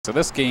So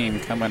this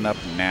game coming up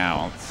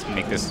now, let's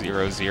make this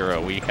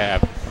 0-0. We have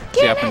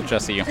Zeeop and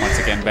Jussy once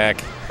again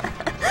back.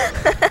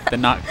 The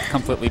not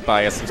completely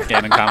biased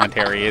Ganon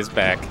commentary is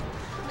back.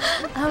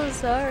 I'm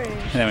sorry.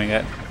 And then we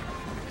got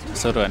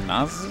Soda and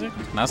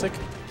N0z1ck?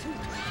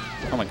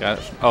 Oh my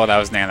gosh. Oh, that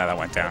was Nana that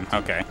went down.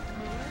 Okay.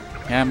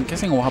 Yeah, I'm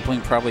guessing wobbling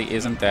probably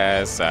isn't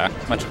as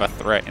much of a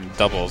threat in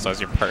doubles,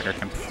 as your partner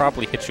can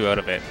probably hit you out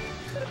of it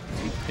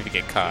if you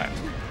get caught.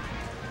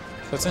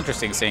 So it's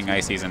interesting seeing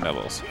Ices in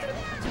doubles.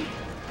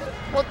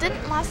 Well,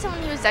 last time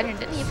when he was down here,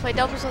 didn't he play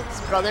doubles with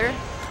his brother?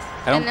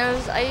 And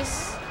those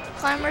ice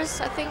climbers,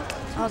 I think.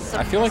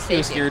 I feel like he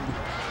was here.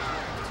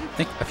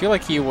 I feel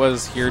like he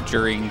was here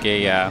during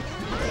a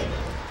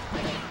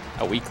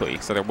weekly,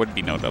 so there would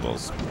be no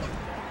doubles.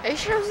 Are you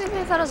sure?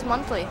 I thought it was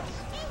monthly.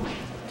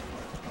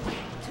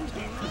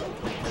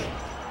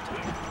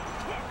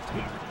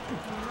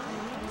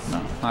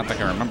 No, not that I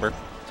can remember.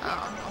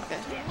 Oh, okay.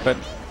 But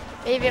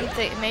maybe I'm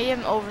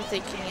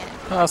overthinking it.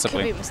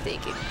 Possibly. Could be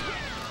mistaken.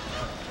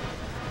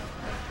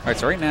 All right,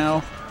 so right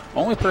now,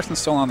 only person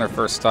still on their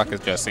first stock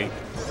is Jussy.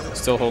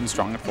 Still holding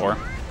strong at 4.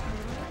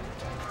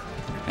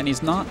 And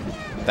he's not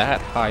that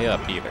high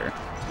up either.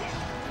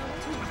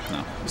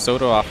 No.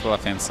 Soda off the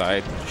left-hand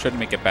side. Should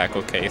make it back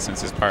okay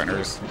since his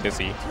partner's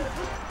busy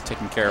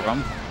taking care of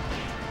him.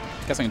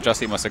 Guessing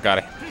Jussy must have got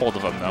a hold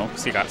of him, though,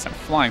 because he got sent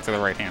flying to the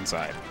right-hand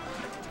side.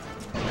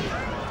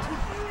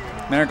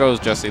 There goes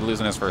Jussy,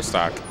 losing his first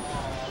stock.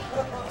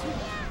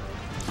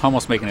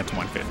 Almost making it to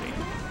 150.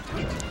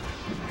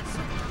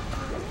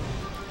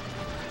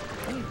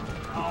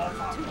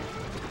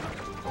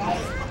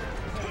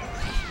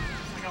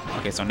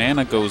 Okay, so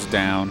Nana goes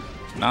down,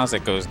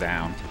 N0z1ck goes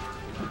down.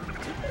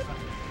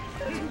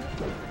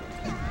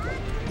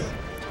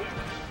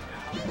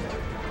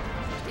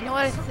 You know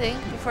what I think?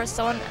 Before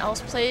someone else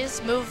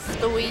plays, move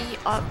the Wii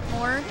up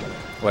more.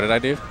 What did I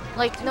do?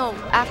 Like, no,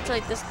 after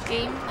like this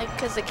game, like,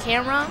 because the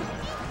camera,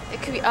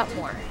 it could be up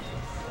more.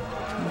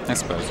 I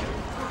suppose.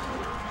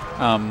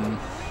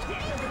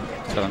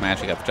 So the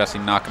match, you got Jussy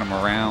knocking him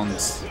around.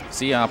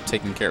 Zeeop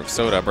taking care of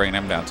Soda, bringing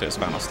him down to his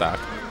final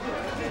stock.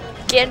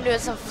 Getting doing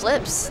some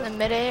flips in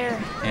midair.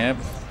 Yep.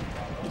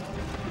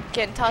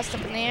 Getting tossed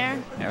up in the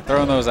air. Yeah,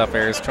 throwing those up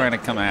airs, trying to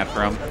come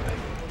after him.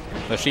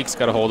 The Sheik's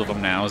got a hold of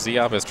him now.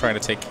 Zeeop is trying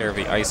to take care of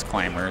the ice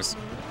climbers.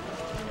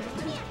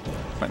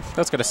 But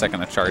let's get a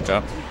second to charge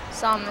up.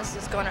 Samus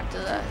is going after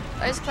the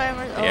ice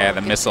climbers. Yeah, oh,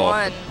 the missile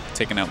one.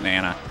 taking out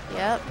Nana.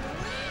 Yep.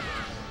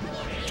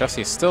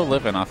 Jussy's still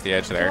living off the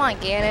edge there. Come on,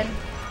 Ganon.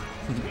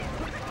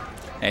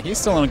 Yeah, he's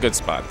still in a good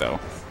spot, though.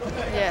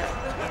 Yeah.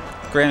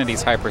 Granted,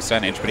 he's high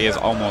percentage, but he has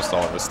almost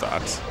all of his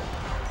stocks.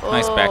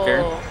 Nice back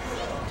air.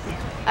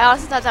 I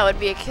also thought that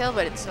would be a kill,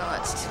 but it's not.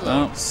 It's too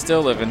low. No,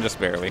 still living, just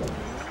barely.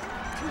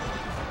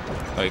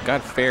 Oh, he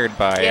got fared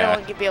by... Ganon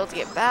won't be able to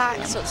get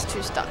back, so it's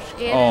 2 stocks.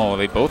 Oh,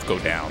 they both go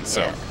down,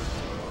 so... Yeah.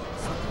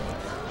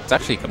 It's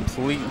actually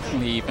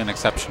completely an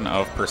exception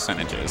of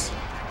percentages.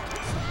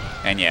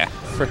 And yeah,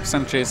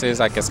 percentages is,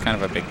 I guess, kind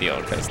of a big deal,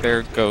 because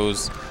there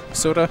goes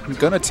Soda,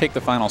 gonna take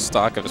the final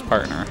stock of his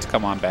partner to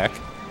come on back.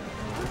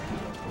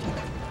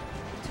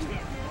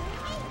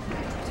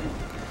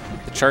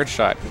 The charge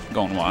shot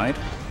going wide.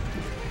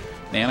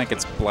 Nana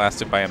gets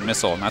blasted by a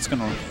missile, and that's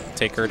gonna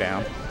take her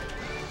down.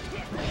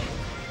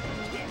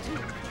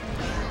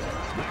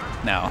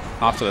 Now,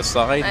 off to the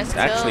side. Nice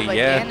actually, kill by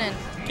yeah. Ganon.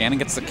 Ganon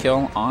gets the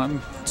kill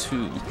on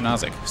to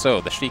N0z1ck. So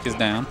the Sheik is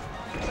down.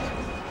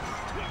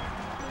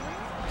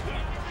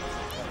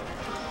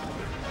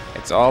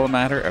 It's all a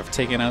matter of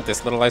taking out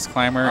this little ice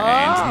climber,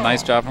 and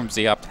nice job from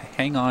Zeeop to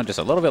hang on just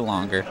a little bit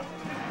longer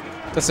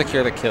to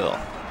secure the kill.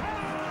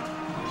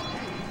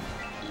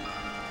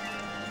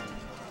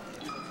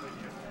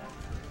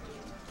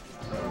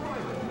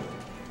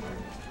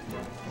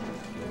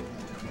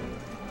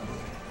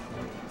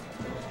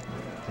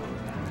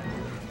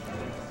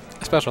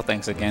 Special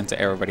thanks again to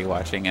everybody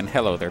watching, and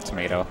hello there,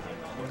 Tomato.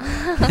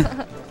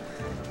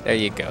 There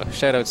you go.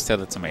 Shoutouts to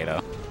the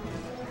Tomato.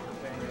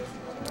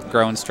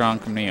 Growing strong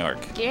from New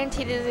York.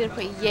 Guaranteed they're going to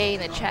put yay in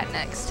the chat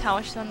next. How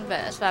much fun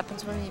that's what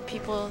happens when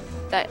people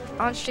that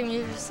on stream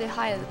usually say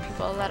hi to the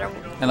people that are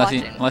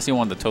watching. Unless you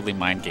wanted to totally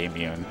mind game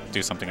you and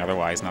do something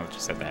otherwise, now that you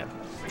said that.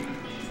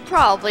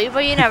 Probably,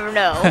 but you never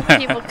know.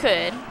 People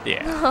could.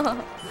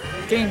 Yeah.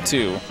 Game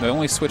 2. The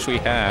only switch we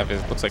have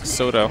is, looks like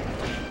Soda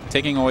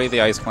taking away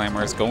the ice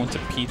climbers, going to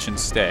Peach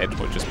instead,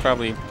 which is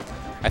probably,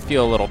 I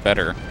feel, a little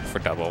better for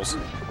doubles.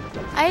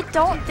 I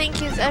don't think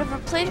he's ever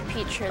played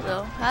Peach here,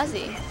 though, has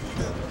he?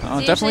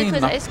 He definitely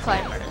plays not. ice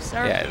climbers.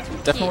 Or Yeah,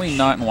 definitely Peach.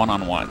 not in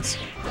one-on-ones.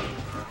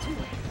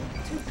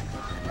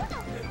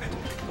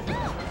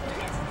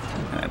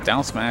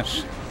 Down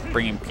smash,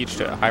 bringing Peach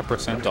to a high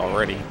percent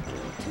already.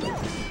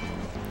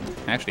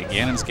 Actually,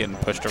 Ganon's getting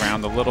pushed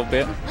around a little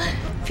bit.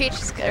 Peach,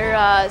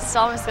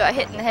 Samus got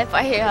hit in the head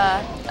by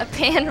a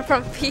pan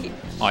from Peach.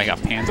 Oh, he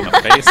got pans in the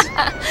face?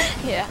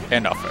 Yeah.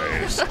 In the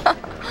face.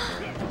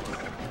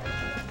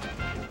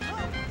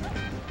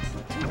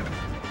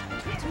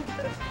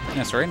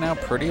 Yeah, so right now,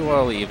 pretty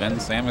well even.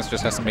 Samus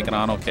just has to make it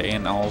on okay,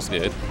 and all's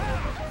good.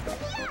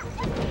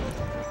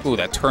 Ooh,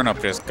 that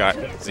turnip just got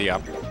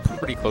Zeeop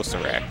pretty close to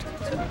wrecked.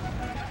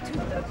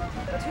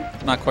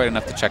 Not quite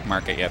enough to check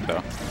mark it yet,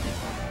 though.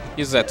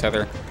 Uses that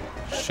tether.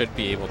 Should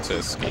be able to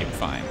escape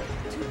fine.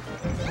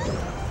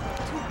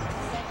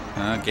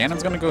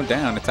 Ganon's going to go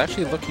down. It's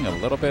actually looking a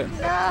little bit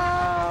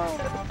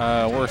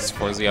worse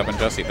for Zeeop and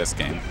Jussy this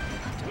game.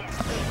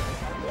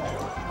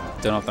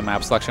 Don't know if the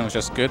map selection was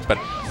just good, but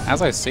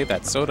as I say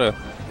that, Soda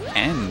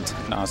and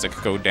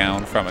N0z1ck go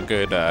down from a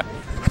good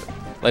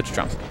ledge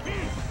jump.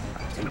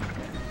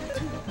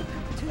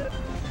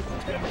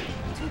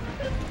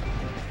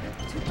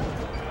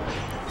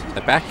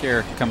 The back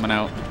air coming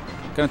out.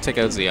 Gonna take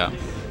out Zeeop.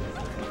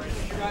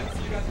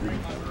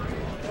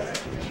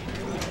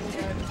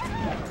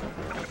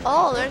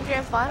 Oh, they're in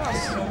grand finals.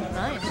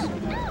 Nice.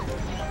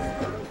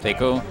 They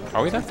go.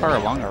 Are we that far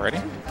along already?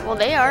 Well,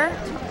 they are.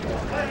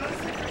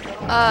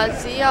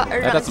 Zeeop,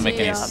 That doesn't make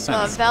any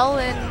sense. Vel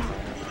and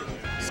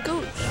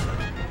Scooch.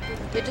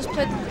 They just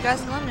played the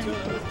guys in London.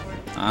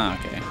 Ah,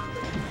 okay.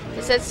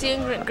 It said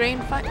seeing green.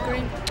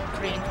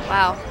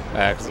 Wow.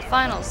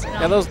 Finals. You know?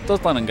 Yeah,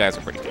 those London guys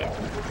are pretty good.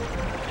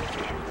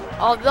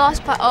 Oh, they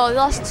lost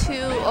 2.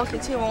 Okay,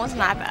 2-1 wasn't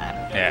that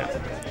bad. Yeah.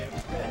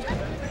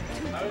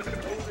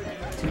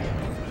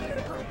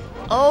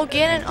 Oh,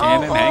 Ganon.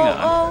 Ganon, hang on.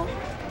 Oh.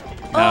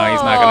 No,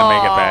 he's not gonna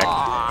make it back.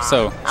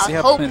 So, Zeeop and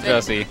hoping.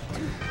 Jussy.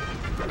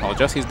 Well,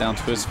 Jussy's down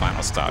to his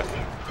final stock.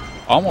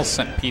 Almost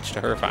sent Peach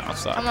to her final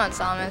stock. Come on,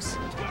 Samus.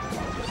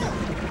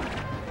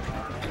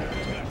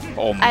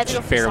 Oh,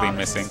 just barely Samus.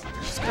 missing.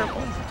 She's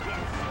purple.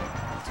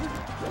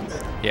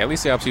 Yeah, at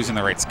least Zeop's using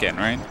the right skin,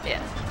 right?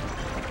 Yeah.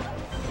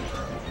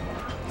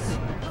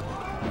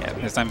 Yeah,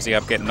 this time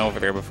Zeop getting over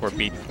there before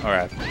Peach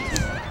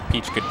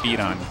could beat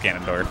on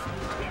Ganondorf.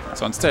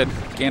 So instead,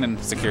 Ganon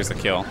secures the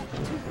kill,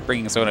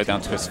 bringing Soda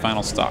down to his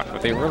final stock.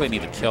 But they really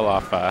need to kill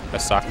off the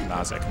stock from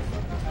N0z1ck.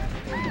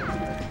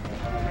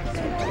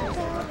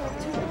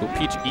 Ooh,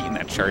 Peach eating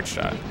that charge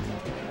shot.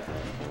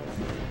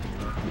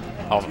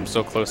 All of them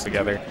so close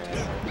together.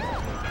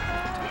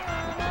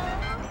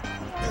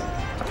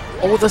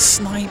 Oh, the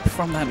snipe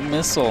from that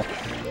missile,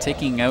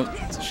 taking out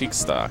Sheik's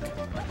stock.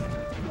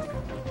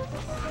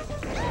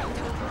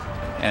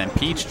 And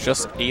Peach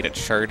just ate a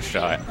charge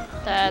shot.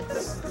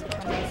 That's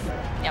kind of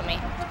yummy.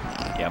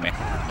 Yummy.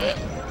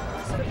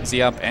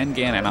 Zeeop and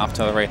Ganon off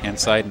to the right-hand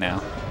side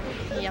now.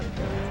 Yum.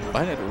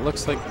 But it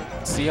looks like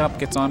Zeeop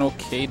gets on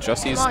okay.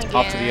 Jussy's Come on,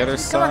 off to the Ganon. other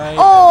side.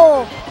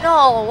 Oh,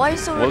 no. Why are you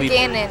so Will he-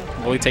 Ganon?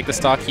 Will he take the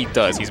stock? He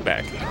does. He's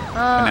back.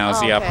 And now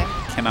Zeeop Okay.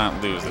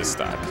 cannot lose this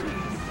stock.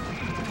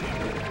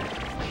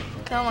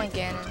 Come on,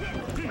 Ganon.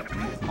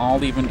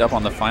 All evened up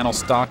on the final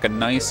stock. A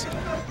nice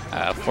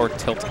forward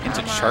tilt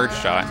into charge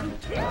shot.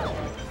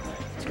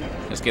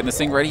 Just getting this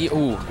thing ready.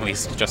 Ooh, at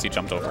least Jussy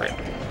jumped over it.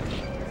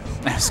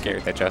 I was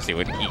scared that Jussy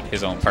would eat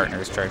his own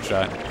partner's charge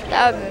shot.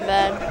 That would have been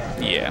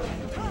bad. Yeah.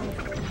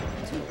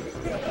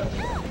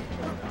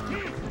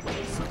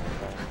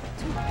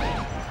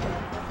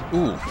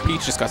 Ooh,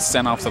 Peach just got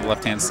sent off to the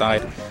left-hand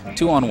side.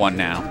 2-on-1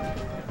 now.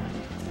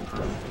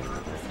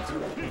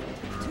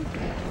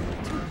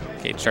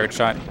 Okay, charge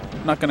shot.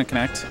 Not going to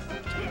connect.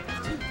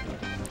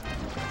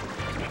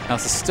 Now,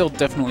 this is still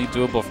definitely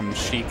doable from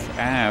Sheik,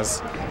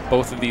 as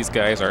both of these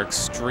guys are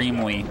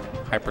extremely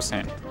high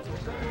percent.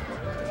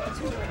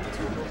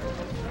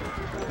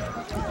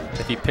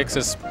 If he picks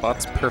his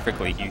spots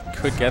perfectly, he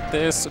could get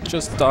this,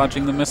 just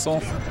dodging the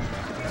missile.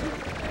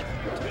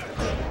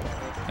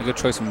 A good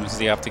choice from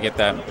Zeeop to get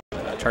that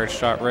charge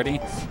shot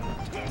ready.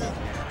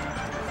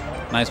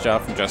 Nice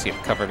job from Jussy to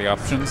cover the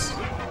options.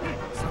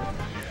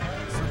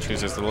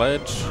 Chooses the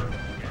ledge.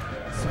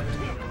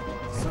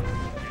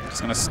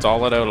 Just gonna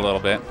stall it out a little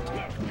bit.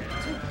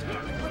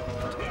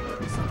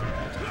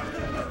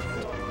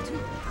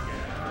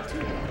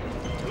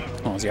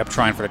 Oh, Zeeop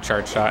trying for the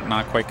charge shot,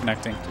 not quite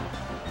connecting.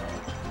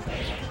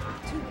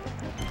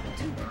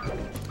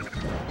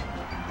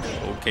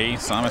 Okay,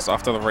 Samus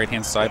off to the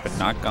right-hand side, but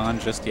not gone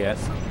just yet.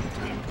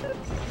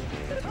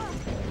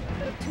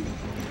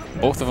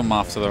 Both of them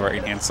off to the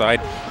right-hand side.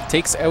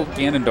 Takes out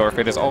Ganondorf.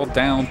 It is all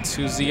down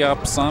to Zeeop,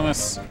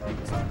 Samus.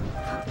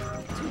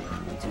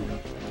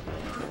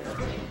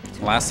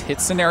 Last hit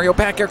scenario.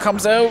 Back air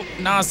comes out.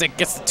 N0z1ck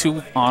gets the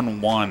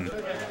 2-on-1.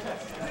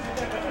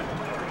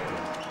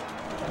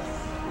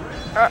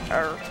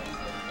 Uh-oh.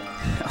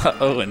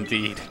 Uh-oh,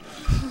 indeed.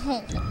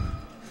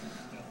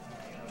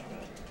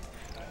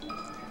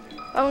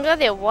 I'm glad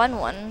they won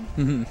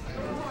one.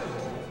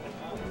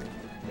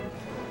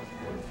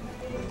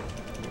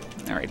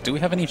 All right, do we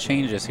have any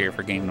changes here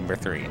for game number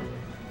 3?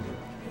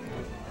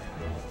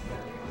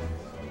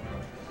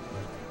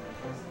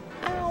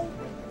 Ow.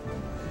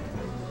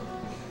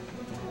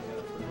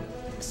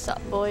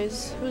 Sup,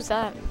 boys? Who's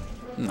that?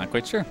 I'm not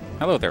quite sure.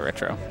 Hello there,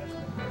 Retro.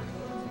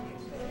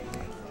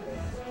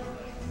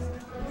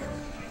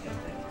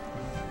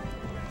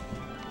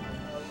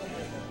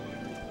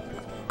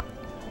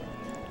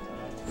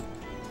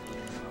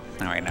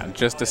 All right, now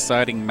just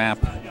deciding map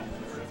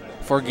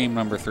for game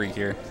number 3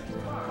 here.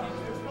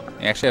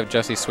 We actually have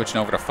Jussy switching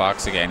over to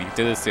Fox again. He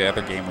did this the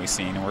other game we've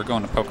seen, and we're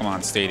going to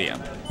Pokemon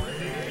Stadium.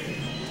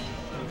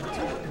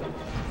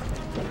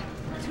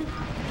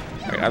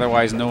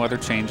 otherwise no other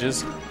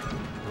changes.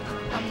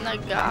 I'm the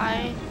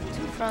guy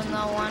from the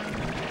one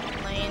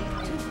lane.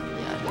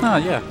 Yeah. Oh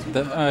yeah,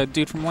 the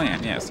dude from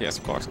LAN. Yes,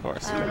 of course. I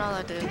don't know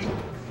that dude.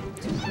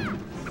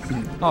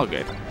 All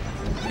good.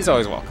 He's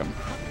always welcome.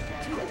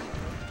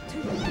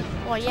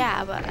 Well,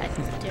 yeah, but I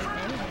didn't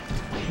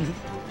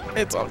know.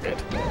 It's all good.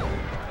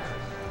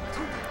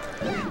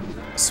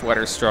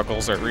 Sweater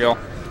struggles are real.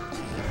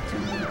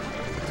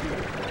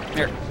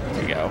 There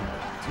we go.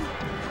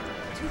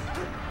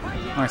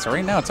 Alright, so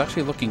right now it's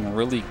actually looking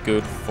really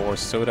good for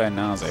Soda and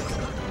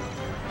N0z1ck,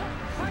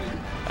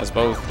 as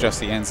both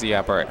Jussy and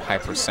Zeeop are at high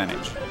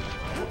percentage.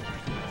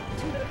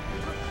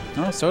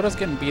 No, Soda's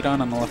getting beat on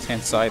the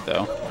left-hand side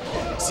though.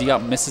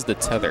 Zeeop misses the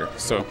tether,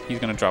 so he's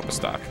going to drop a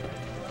stock.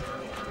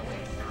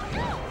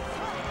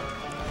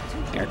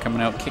 They're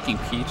coming out, kicking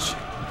Peach.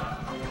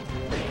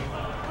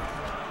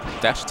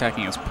 Dash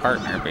attacking his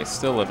partner, but he's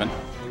still living.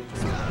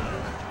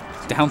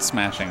 Down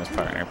smashing his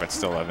partner, but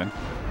still living.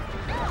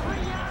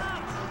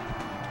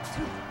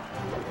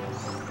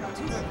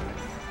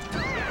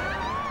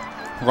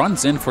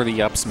 Runs in for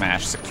the up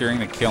smash, securing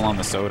the kill on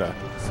the Soda.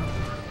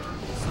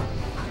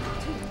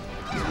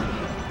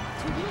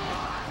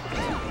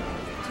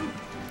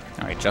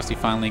 Alright, Jussy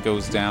finally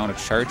goes down, a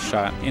charge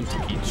shot into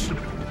Peach.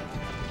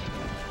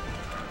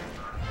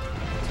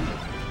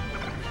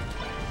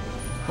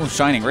 Oh,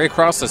 shining right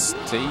across the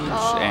stage,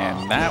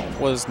 and that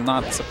was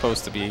not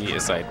supposed to be a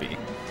side B.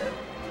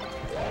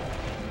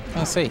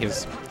 I'll say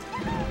his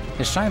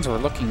shines were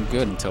looking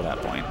good until that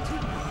point.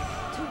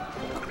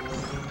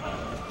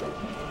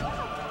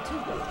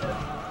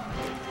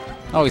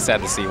 Always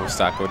sad to see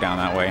stock go down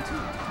that way,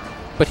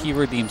 but he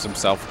redeems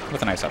himself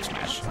with a nice up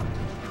smash.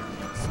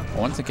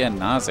 Once again,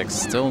 N0z1ck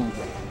still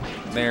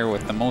there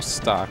with the most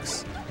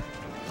stocks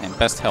and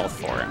best health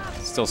for him.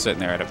 Still sitting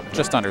there at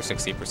just under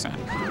 60%.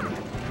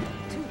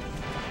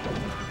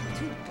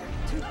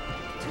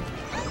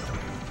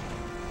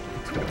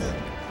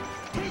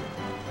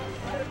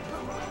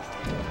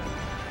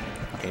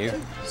 Okay,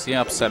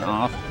 Zeeop set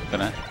off,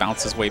 gonna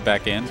bounce his way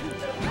back in.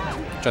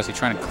 Jussy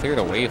trying to clear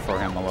the way for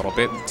him a little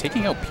bit,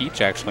 taking out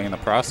Peach actually in the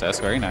process,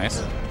 very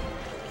nice.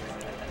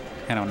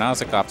 And now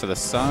N0z1ck off to the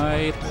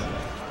side,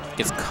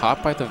 gets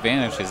caught by the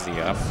Vanish as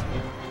Zeeop.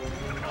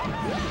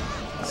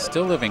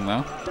 Still living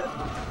though.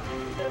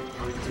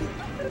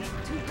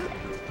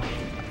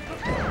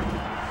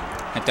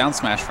 A down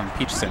smash from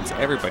Peach sends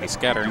everybody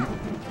scattering.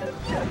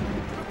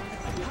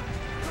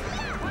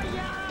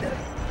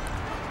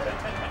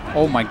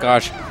 Oh my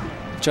gosh,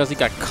 Jussy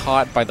got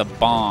caught by the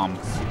bomb.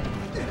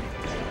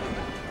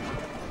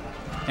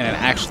 And it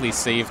actually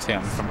saved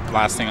him from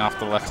blasting off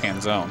the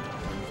left-hand zone.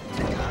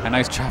 A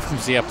nice job from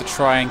Zeeop to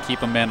try and keep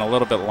him in a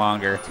little bit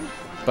longer,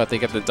 but they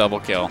get the double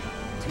kill.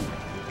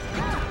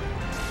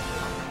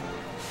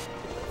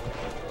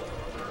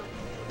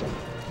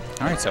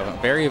 Alright, so a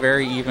very,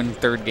 very even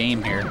third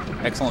game here.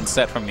 Excellent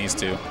set from these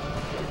two.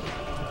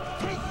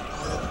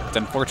 It's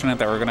unfortunate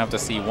that we're going to have to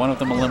see one of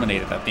them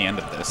eliminated at the end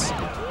of this.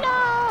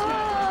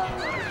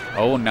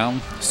 Oh no,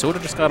 Soda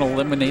just got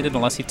eliminated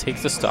unless he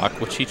takes the stock,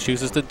 which he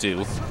chooses to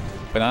do.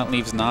 But that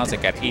leaves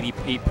N0z1ck at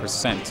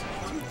 88%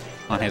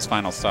 on his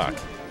final stock.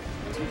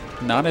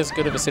 Not as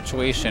good of a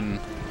situation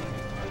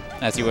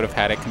as he would have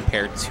had it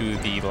compared to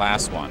the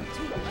last one.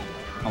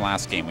 The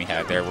last game we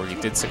had there where he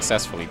did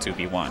successfully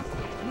 2v1.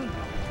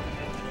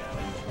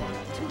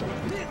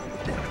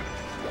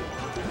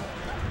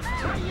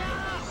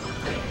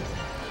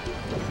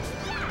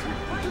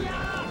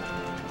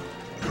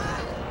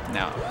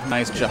 Now,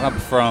 nice job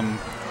from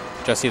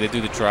Jussy to do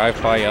the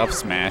drive-by up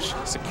smash,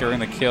 securing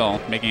the kill,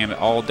 making it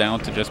all down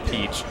to just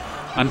Peach.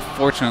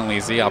 Unfortunately,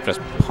 Zeeop just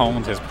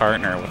pwned his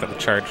partner with a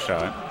charge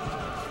shot.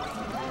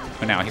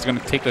 But now he's going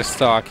to take the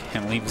stock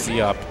and leave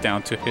Zeeop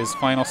down to his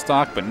final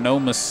stock, but no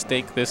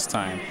mistake this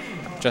time.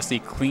 Jussy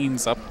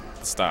cleans up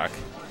the stock,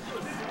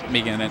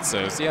 making it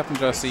so Zeeop and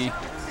Jussy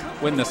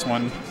win this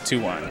one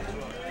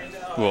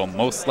 2-1. We will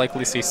most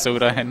likely see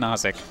Soda and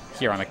N0z1ck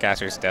here on the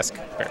caster's desk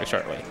very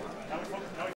shortly.